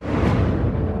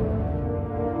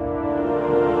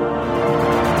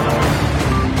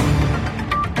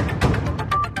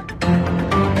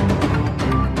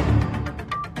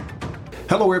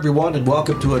Hello, everyone, and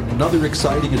welcome to another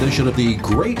exciting edition of the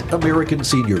Great American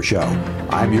Senior Show.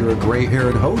 I'm your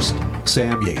gray-haired host,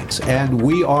 Sam Yates, and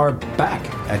we are back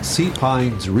at Sea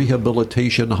Pines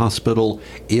Rehabilitation Hospital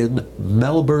in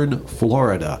Melbourne,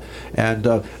 Florida. And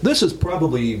this is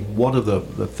probably one of the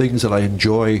things that I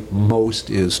enjoy most,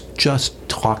 is just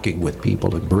talking with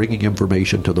people and bringing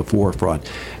information to the forefront.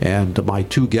 And my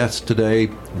two guests today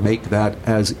make that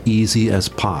as easy as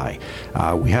pie.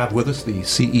 We have with us the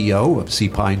CEO of Sea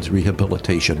Pines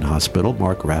Rehabilitation Hospital,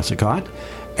 Mark Rassicot,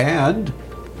 and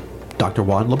Dr.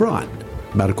 Juan Lebron,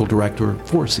 Medical Director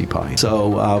for Sea Pines.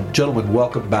 So, gentlemen,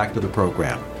 welcome back to the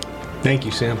program. Thank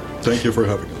you, Sam. Thank you for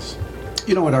having us.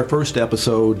 You know, in our first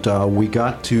episode, we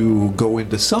got to go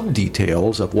into some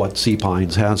details of what Sea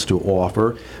Pines has to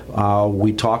offer.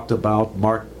 We talked about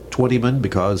Mark Twentyman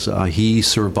because he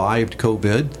survived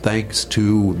COVID thanks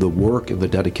to the work and the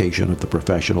dedication of the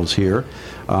professionals here.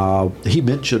 He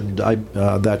mentioned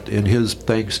that in his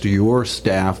thanks to your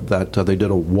staff that they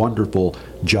did a wonderful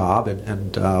job,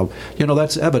 and you know,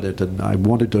 that's evident, and I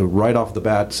wanted to right off the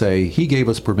bat say he gave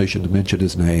us permission to mention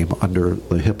his name under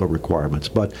the HIPAA requirements.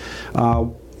 But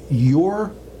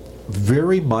you're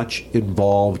very much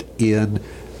involved in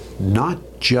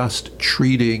not just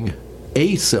treating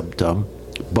a symptom,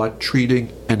 but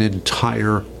treating an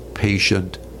entire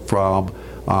patient from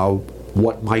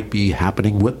what might be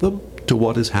happening with them to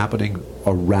what is happening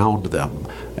around them.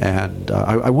 And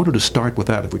I wanted to start with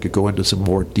that, if we could go into some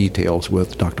more details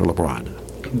with Dr. Lebron.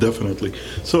 Definitely.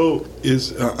 So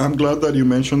I'm glad that you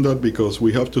mentioned that, because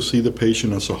we have to see the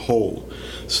patient as a whole.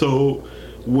 So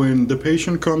when the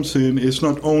patient comes in, it's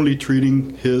not only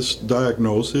treating his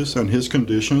diagnosis and his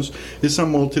conditions, it's a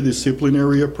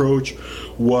multidisciplinary approach.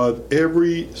 What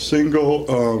every single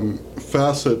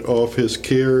facet of his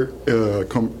care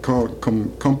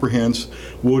comprehends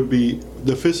would be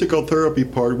the physical therapy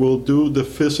part will do the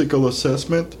physical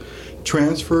assessment,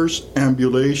 transfers,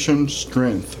 ambulation,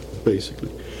 strength, basically.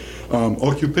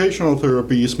 Occupational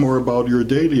therapy is more about your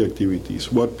daily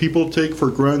activities, what people take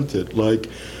for granted, like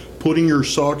putting your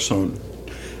socks on,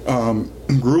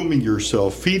 grooming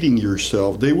yourself, feeding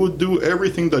yourself. They would do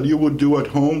everything that you would do at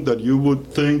home that you would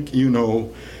think, you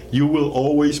know, you will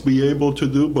always be able to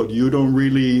do, but you don't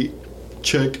really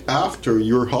check after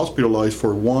you're hospitalized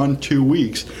for 1-2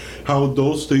 weeks, how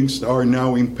those things are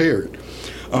now impaired.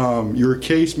 Your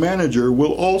case manager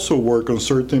will also work on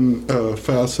certain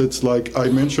facets, like I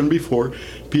mentioned before.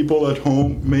 People at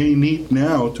home may need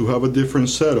now to have a different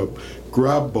setup,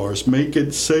 grab bars, make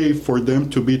it safe for them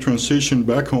to be transitioned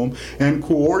back home, and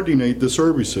coordinate the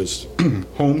services,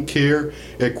 home care,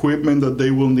 equipment that they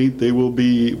will need. They will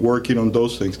be working on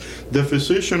those things. The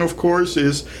physician, of course,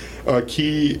 is a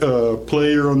key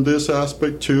player on this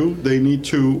aspect too. They need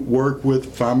to work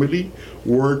with family,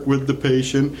 work with the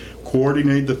patient,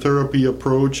 coordinate the therapy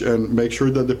approach, and make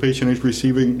sure that the patient is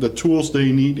receiving the tools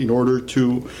they need in order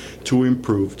to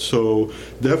improve. So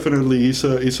definitely it's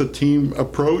a team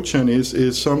approach, and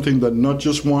is something that not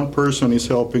just one person is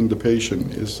helping the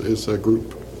patient, is a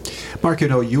group. Mark, you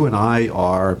know, you and I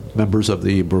are members of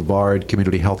the Brevard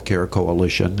Community Healthcare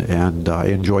Coalition, and I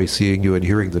enjoy seeing you and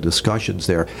hearing the discussions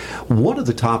there. One of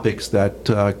the topics that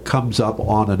comes up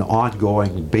on an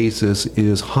ongoing basis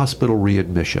is hospital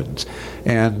readmissions.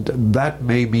 And that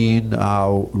may mean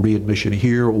readmission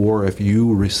here, or if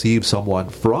you receive someone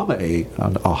from a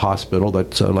hospital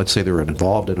that, let's say they're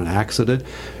involved in an accident,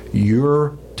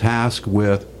 you're tasked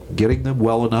with getting them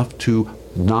well enough to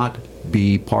not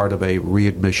be part of a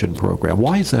readmission program.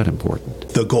 Why is that important?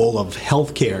 The goal of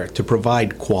healthcare, to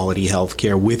provide quality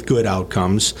healthcare with good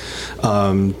outcomes,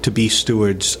 to be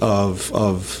stewards of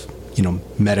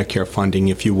Medicare funding,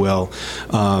 if you will,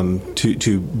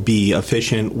 to be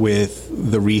efficient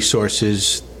with the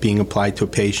resources being applied to a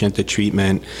patient, the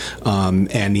treatment,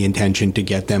 and the intention to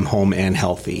get them home and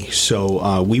healthy.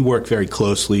 So we work very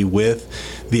closely with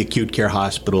the acute care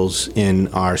hospitals in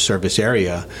our service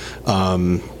area,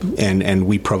 and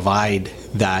we provide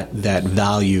that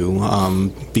value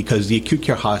because the acute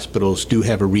care hospitals do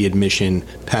have a readmission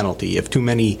penalty. If too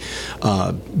many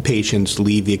patients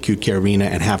leave the acute care arena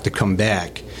and have to come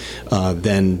back,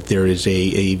 then there is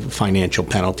a financial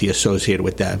penalty associated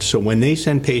with that. So when they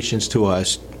send patients to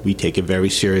us, we take it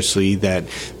very seriously that,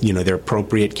 they're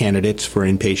appropriate candidates for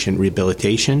inpatient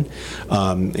rehabilitation,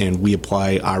 and we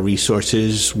apply our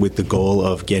resources with the goal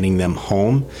of getting them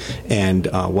home. And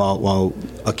while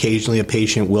occasionally a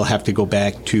patient will have to go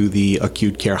back to the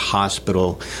acute care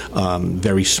hospital,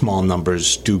 very small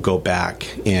numbers do go back,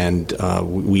 and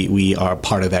we are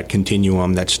part of that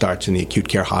continuum that starts in the acute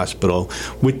care hospital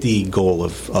with the goal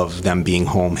of them being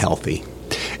home healthy.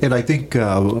 And I think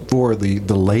for the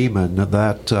layman,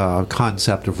 that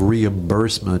concept of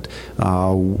reimbursement,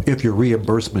 if your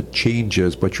reimbursement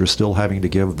changes, but you're still having to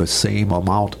give the same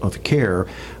amount of care,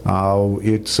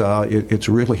 it's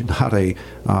really not a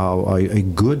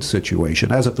good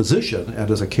situation. As a physician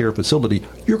and as a care facility,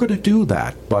 you're going to do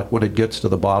that. But when it gets to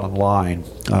the bottom line,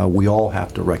 we all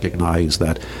have to recognize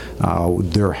that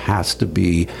there has to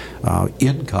be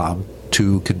income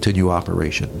to continue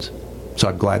operations. So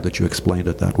I'm glad that you explained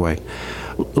it that way.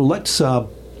 Let's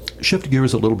shift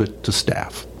gears a little bit to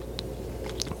staff.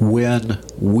 When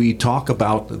we talk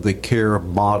about the care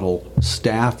model,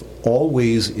 staff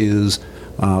always is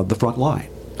the front line.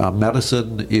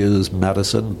 Medicine is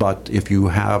medicine, but if you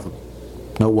have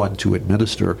no one to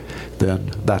administer,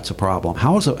 then that's a problem.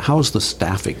 How's the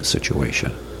staffing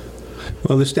situation?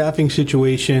 Well, the staffing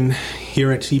situation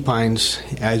here at Sea Pines,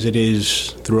 as it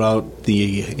is throughout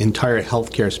the entire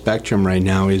healthcare spectrum right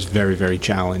now, is very, very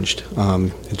challenged.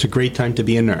 It's a great time to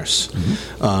be a nurse,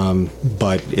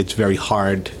 but it's very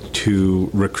hard to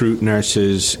recruit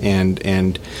nurses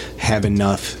and have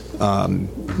enough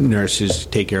nurses to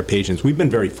take care of patients. We've been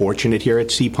very fortunate here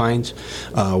at Sea Pines.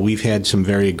 We've had some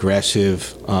very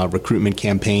aggressive recruitment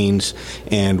campaigns,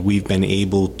 and we've been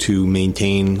able to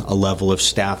maintain a level of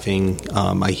staffing.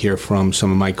 I hear from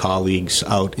some of my colleagues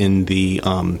out in the,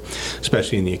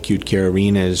 especially in the acute care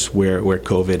arenas, where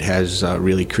COVID has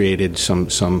really created some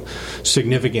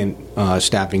significant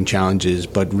staffing challenges.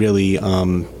 But really,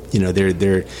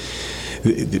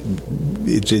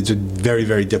 it's a very,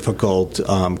 very difficult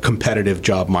competitive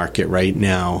job market right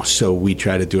now, so we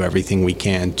try to do everything we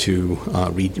can to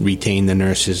retain the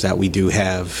nurses that we do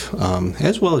have,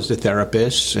 as well as the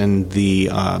therapists and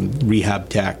the rehab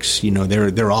techs.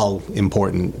 They're all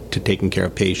important to taking care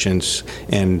of patients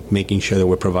and making sure that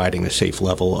we're providing a safe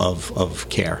level of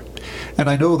care. And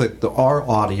I know that our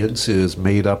audience is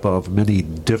made up of many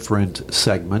different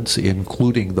segments,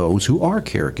 including those who are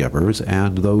caregivers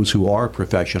and those who are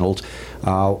professionals.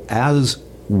 As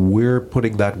we're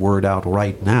putting that word out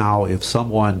right now, if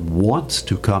someone wants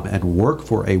to come and work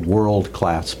for a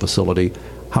world-class facility,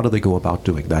 how do they go about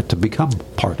doing that to become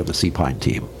part of the Sea Pine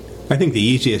team? I think the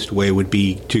easiest way would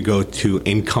be to go to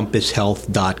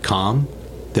encompasshealth.com,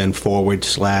 then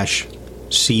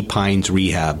 /Sea Pines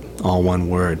Rehab, all one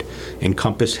word.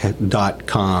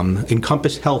 Encompasshealth.com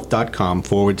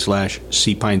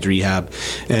 /Sea Pines Rehab,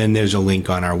 and there's a link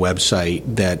on our website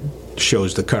that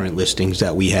shows the current listings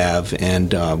that we have,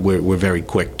 and we're very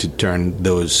quick to turn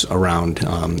those around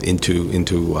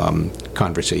into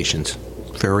conversations.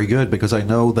 Very good, because I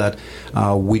know that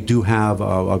we do have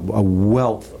a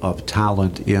wealth of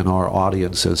talent in our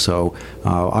audiences. So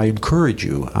I encourage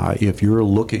you, if you're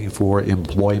looking for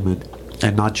employment,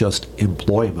 and not just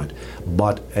employment,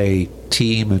 but a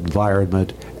team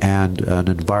environment and an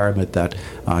environment that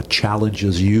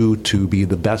challenges you to be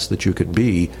the best that you can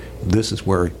be, this is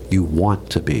where you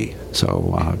want to be.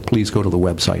 So please go to the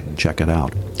website and check it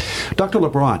out. Dr.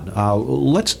 LeBron,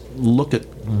 let's look at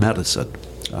medicine.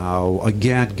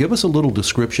 Again, give us a little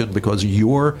description, because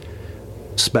your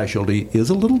specialty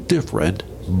is a little different,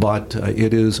 but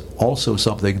it is also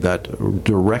something that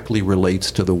directly relates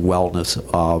to the wellness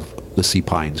of the Sea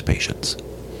Pines patients.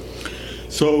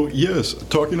 So yes,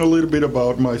 talking a little bit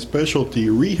about my specialty,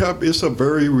 rehab is a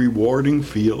very rewarding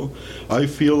field. I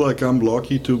feel like I'm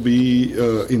lucky to be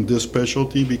in this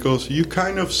specialty, because you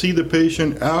kind of see the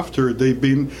patient after they've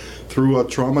been through a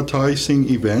traumatizing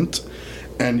event,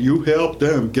 and you help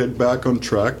them get back on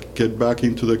track, get back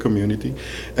into the community.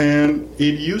 And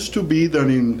it used to be that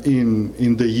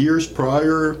in the years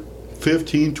prior,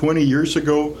 15, 20 years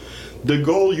ago, the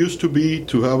goal used to be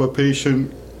to have a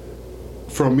patient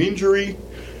from injury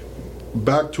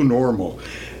back to normal.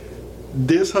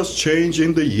 This has changed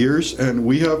in the years, and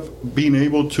we have been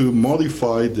able to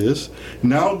modify this.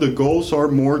 Now the goals are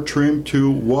more trimmed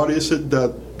to what is it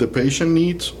that the patient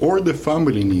needs or the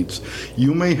family needs.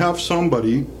 You may have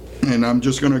somebody, and I'm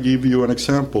just going to give you an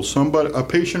example, a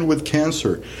patient with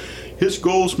cancer. His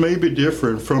goals may be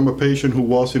different from a patient who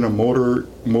was in a motor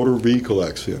vehicle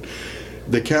accident.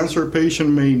 The cancer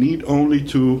patient may need only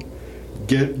to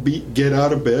get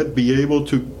out of bed, be able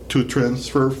to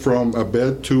transfer from a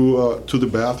bed to the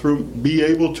bathroom, be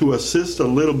able to assist a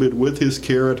little bit with his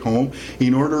care at home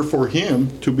in order for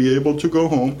him to be able to go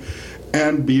home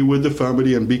and be with the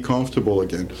family and be comfortable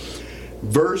again.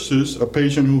 Versus a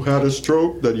patient who had a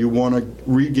stroke that you want to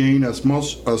regain as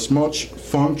much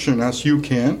function as you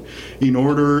can in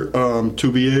order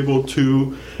to be able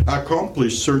to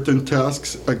accomplish certain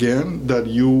tasks again that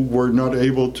you were not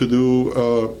able to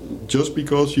do just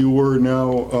because you were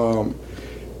now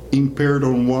impaired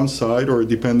on one side or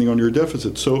depending on your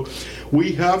deficit. So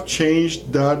we have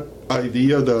changed that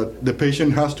idea that the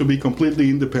patient has to be completely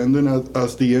independent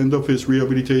at the end of his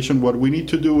rehabilitation. What we need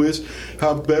to do is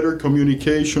have better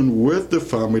communication with the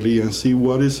family and see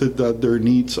what is it that their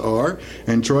needs are,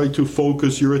 and try to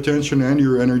focus your attention and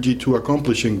your energy to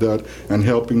accomplishing that and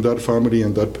helping that family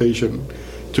and that patient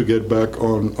to get back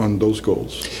on those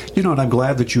goals. You know, and I'm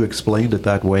glad that you explained it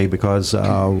that way, because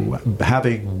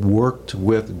having worked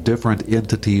with different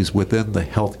entities within the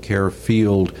healthcare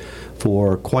field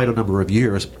for quite a number of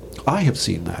years, I have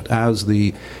seen that as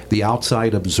the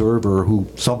outside observer who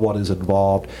somewhat is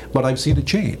involved, but I've seen it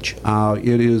change.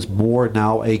 It is more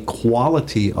now a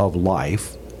quality of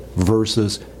life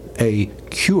versus a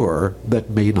cure that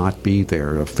may not be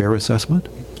there. A fair assessment?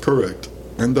 Correct.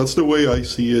 And that's the way I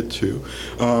see it too.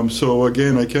 So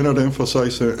again, I cannot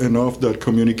emphasize enough that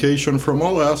communication from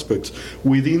all aspects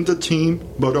within the team,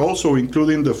 but also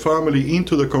including the family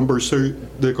into the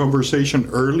conversation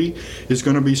early, is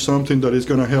going to be something that is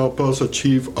going to help us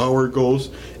achieve our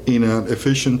goals in an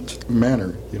efficient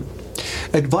manner.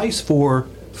 Advice for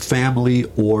family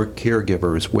or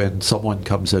caregivers when someone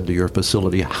comes into your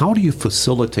facility. How do you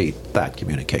facilitate that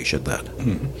communication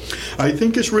then? I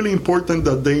think it's really important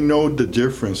that they know the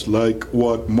difference. Like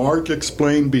what Mark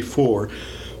explained before,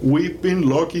 we've been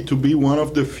lucky to be one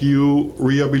of the few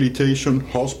rehabilitation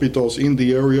hospitals in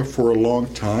the area for a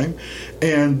long time,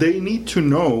 and they need to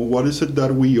know what is it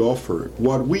that we offer.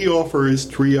 What we offer is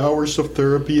 3 hours of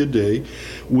therapy a day.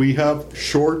 We have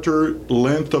shorter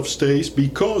length of stays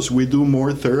because we do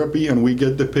more therapy and we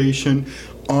get the patient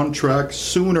on track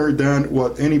sooner than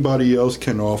what anybody else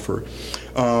can offer.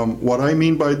 What I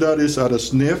mean by that is at a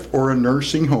SNF or a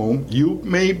nursing home, you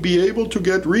may be able to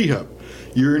get rehab.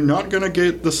 You're not going to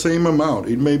get the same amount.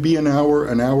 It may be an hour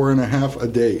and a half a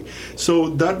day. So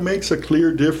that makes a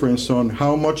clear difference on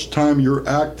how much time you're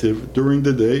active during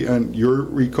the day and you're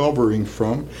recovering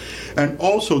from. And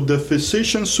also the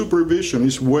physician supervision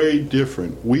is way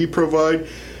different. We provide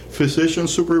physician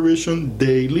supervision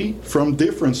daily from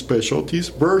different specialties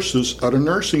versus at a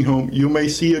nursing home, you may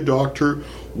see a doctor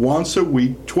once a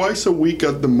week, twice a week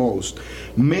at the most.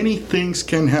 Many things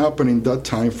can happen in that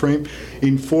time frame.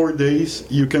 In 4 days,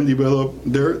 you can develop,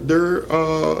 there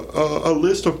are a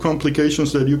list of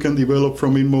complications that you can develop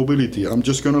from immobility. I'm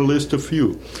just going to list a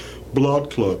few.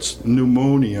 Blood clots,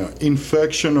 pneumonia,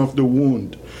 infection of the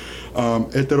wound,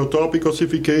 heterotopic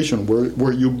ossification,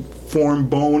 where you form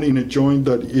bone in a joint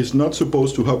that is not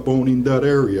supposed to have bone in that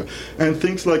area, and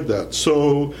things like that.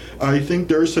 So I think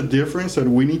there's a difference,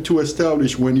 and we need to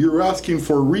establish when you're asking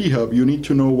for rehab, you need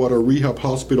to know what a rehab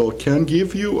hospital can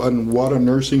give you and what a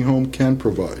nursing home can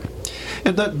provide.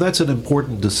 And that's an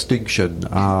important distinction.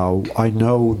 I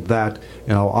know that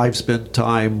I've spent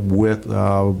time with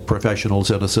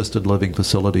professionals in assisted living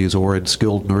facilities or in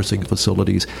skilled nursing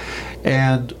facilities,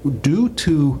 and due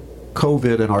to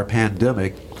COVID and our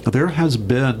pandemic, there has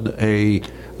been a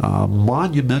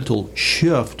monumental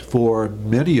shift for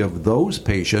many of those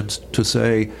patients to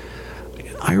say,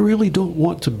 I really don't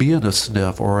want to be in a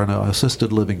SNF or in an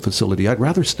assisted living facility. I'd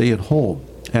rather stay at home.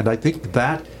 And I think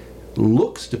that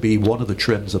looks to be one of the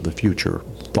trends of the future.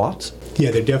 Thoughts? Yeah,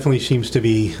 there definitely seems to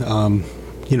be,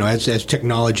 as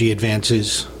technology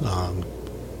advances,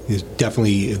 is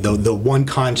definitely the one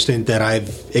constant that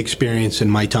I've experienced in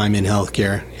my time in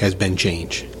healthcare has been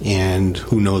change, and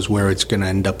who knows where it's going to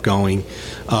end up going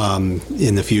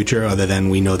in the future, other than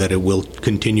we know that it will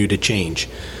continue to change.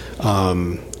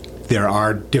 There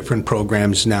are different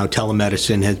programs now.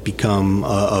 Telemedicine has become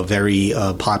a very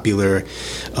popular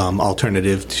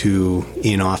alternative to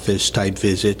in-office type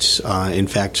visits. In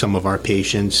fact, some of our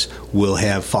patients will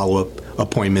have follow-up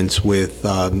appointments with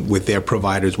their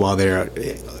providers while they're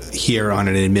here on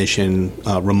an admission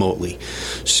remotely.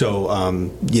 So,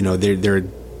 there are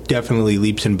definitely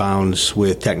leaps and bounds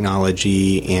with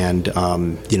technology, and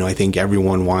I think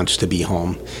everyone wants to be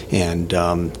home, and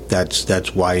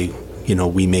that's why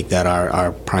we make that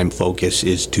our prime focus,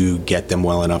 is to get them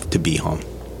well enough to be home.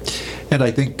 And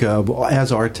I think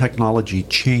as our technology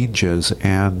changes,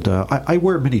 and I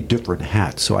wear many different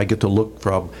hats, so I get to look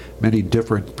from many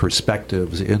different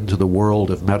perspectives into the world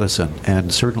of medicine.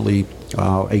 And certainly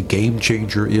a game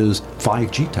changer is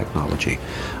 5G technology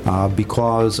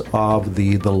because of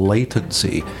the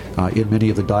latency in many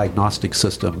of the diagnostic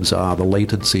systems. The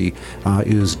latency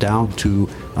is down to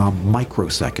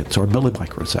microseconds or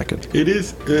millimicroseconds. It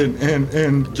is,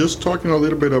 and just talking a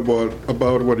little bit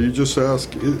about what you just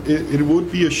asked, it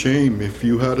would be a shame if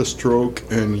you had a stroke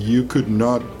and you could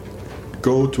not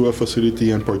go to a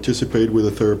facility and participate with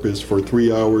a therapist for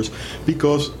 3 hours,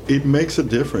 because it makes a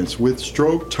difference. With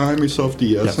stroke, time is of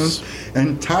the essence,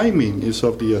 and timing is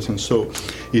of the essence. So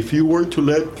if you were to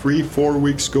let 3-4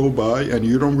 weeks go by and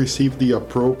you don't receive the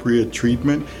appropriate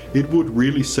treatment, it would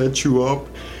really set you up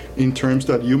in terms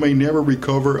that you may never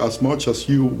recover as much as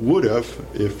you would have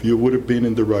if you would have been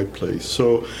in the right place.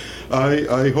 So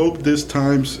I hope this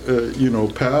times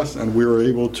pass and we're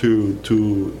able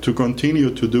to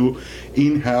continue to do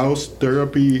in-house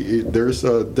therapy. There's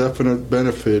a definite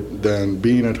benefit than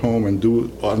being at home and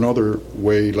do another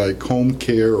way like home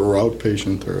care or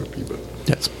outpatient therapy. But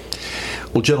Yes.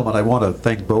 Well, gentlemen, I want to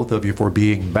thank both of you for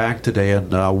being back today.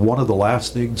 And one of the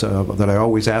last things that I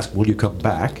always ask, will you come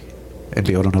back and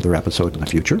be on another episode in the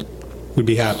future? We'd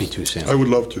be happy to, Sam. I would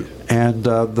love to. And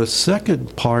the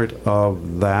second part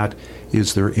of that,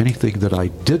 is there anything that I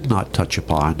did not touch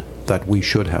upon that we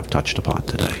should have touched upon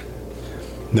today?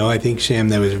 No, I think, Sam,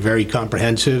 that was very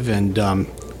comprehensive, and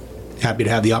happy to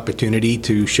have the opportunity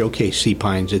to showcase Sea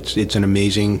Pines. It's an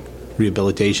amazing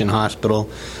rehabilitation hospital.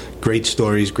 Great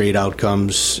stories, great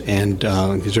outcomes, and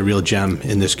it's a real gem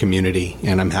in this community,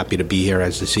 and I'm happy to be here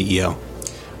as the CEO.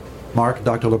 Mark,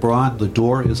 Dr. LeBron, the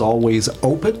door is always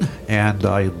open, and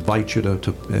I invite you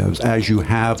to as you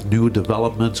have new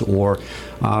developments, or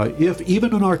if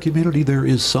even in our community there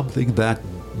is something that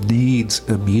needs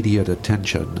immediate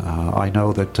attention. I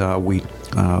know that we,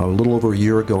 a little over a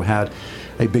year ago, had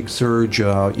a big surge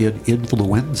in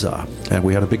influenza, and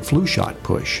we had a big flu shot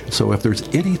push. So if there's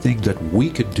anything that we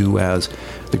can do as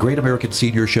the Great American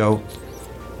Senior Show,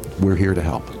 we're here to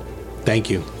help. Thank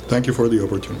you. Thank you for the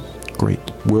opportunity. Great.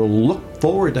 We'll look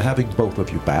forward to having both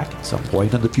of you back at some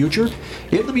point in the future.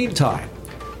 In the meantime,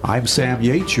 I'm Sam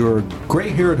Yates, your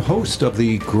gray-haired host of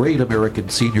the Great American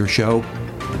Senior Show,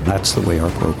 and that's the way our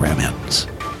program ends.